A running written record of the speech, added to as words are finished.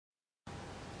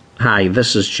Hi,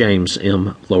 this is James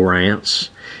M. Lowrance,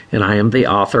 and I am the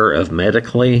author of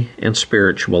Medically and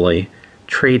Spiritually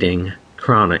Treating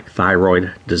Chronic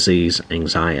Thyroid Disease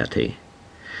Anxiety.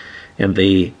 And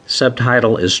the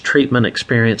subtitle is Treatment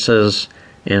Experiences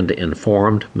and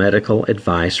Informed Medical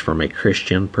Advice from a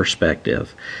Christian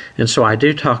Perspective. And so I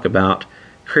do talk about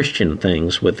Christian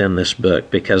things within this book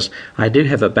because I do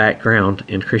have a background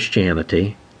in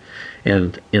Christianity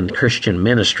and in Christian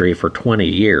ministry for 20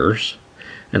 years.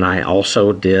 And I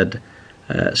also did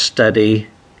study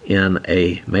in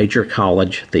a major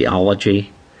college,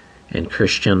 theology and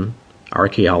Christian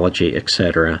archaeology,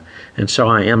 etc. And so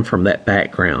I am from that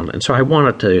background. And so I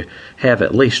wanted to have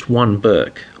at least one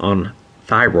book on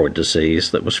thyroid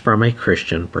disease that was from a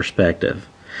Christian perspective.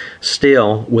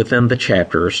 Still, within the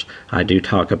chapters, I do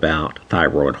talk about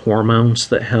thyroid hormones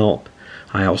that help.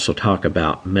 I also talk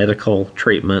about medical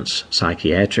treatments,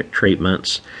 psychiatric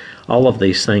treatments, all of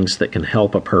these things that can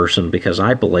help a person, because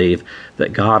I believe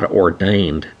that God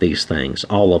ordained these things,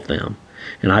 all of them.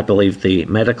 And I believe the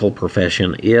medical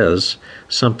profession is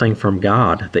something from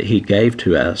God that He gave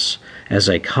to us as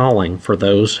a calling for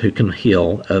those who can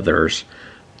heal others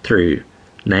through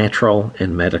natural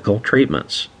and medical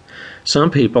treatments.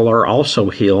 Some people are also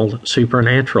healed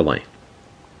supernaturally.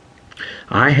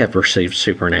 I have received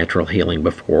supernatural healing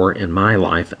before in my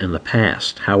life in the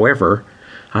past. However,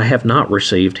 I have not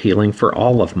received healing for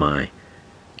all of my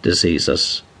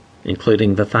diseases,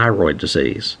 including the thyroid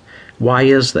disease. Why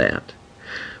is that?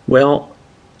 Well,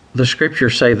 the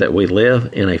scriptures say that we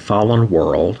live in a fallen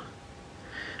world.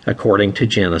 According to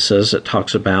Genesis, it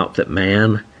talks about that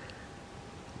man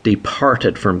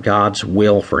departed from God's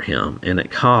will for him, and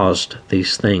it caused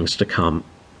these things to come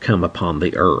upon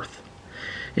the earth,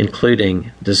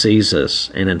 including diseases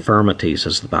and infirmities,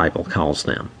 as the Bible calls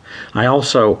them. I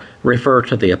also refer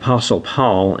to the Apostle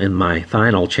Paul in my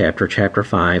final chapter, chapter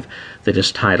 5, that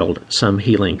is titled, Some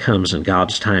Healing Comes in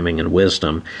God's Timing and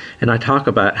Wisdom, and I talk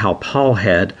about how Paul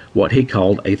had what he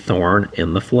called a thorn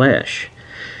in the flesh.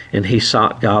 And he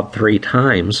sought God 3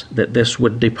 times that this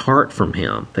would depart from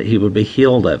him, that he would be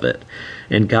healed of it.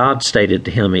 And God stated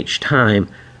to him each time,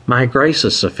 My grace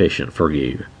is sufficient for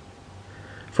you,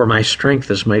 for my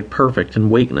strength is made perfect in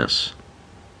weakness.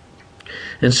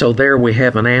 And so there we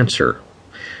have an answer,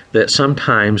 that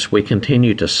sometimes we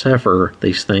continue to suffer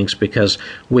these things because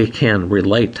we can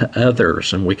relate to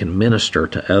others and we can minister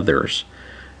to others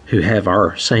who have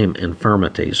our same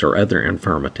infirmities or other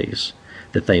infirmities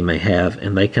that they may have,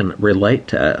 and they can relate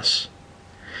to us.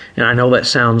 And I know that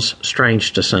sounds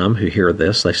strange to some who hear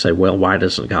this. They say, well, why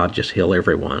doesn't God just heal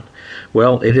everyone?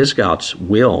 Well, it is God's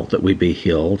will that we be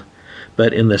healed,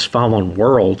 but in this fallen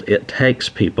world, it takes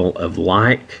people of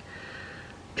like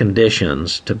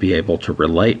conditions to be able to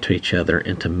relate to each other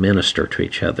and to minister to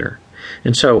each other.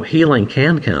 And so healing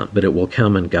can come, but it will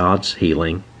come in God's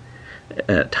healing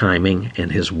timing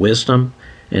and His wisdom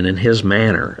and in His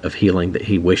manner of healing that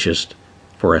He wishes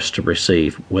for us to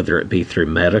receive, whether it be through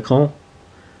medical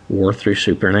or through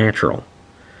supernatural.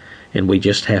 And we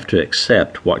just have to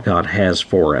accept what God has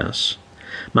for us.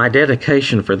 My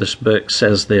dedication for this book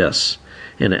says this,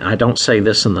 and I don't say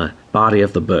this in the body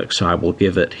of the book, so I will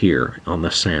give it here on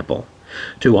the sample.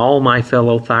 To all my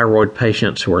fellow thyroid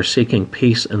patients who are seeking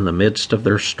peace in the midst of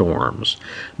their storms,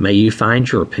 may you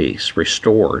find your peace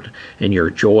restored and your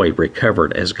joy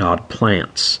recovered as God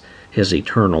plants His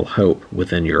eternal hope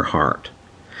within your heart.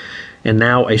 And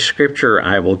now a scripture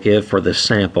I will give for this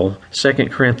sample. 2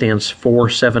 Corinthians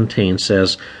 4:17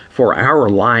 says, For our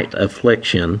light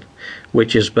affliction,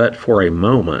 which is but for a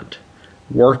moment,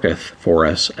 worketh for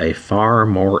us a far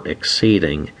more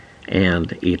exceeding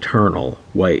and eternal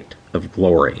weight of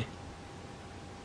glory.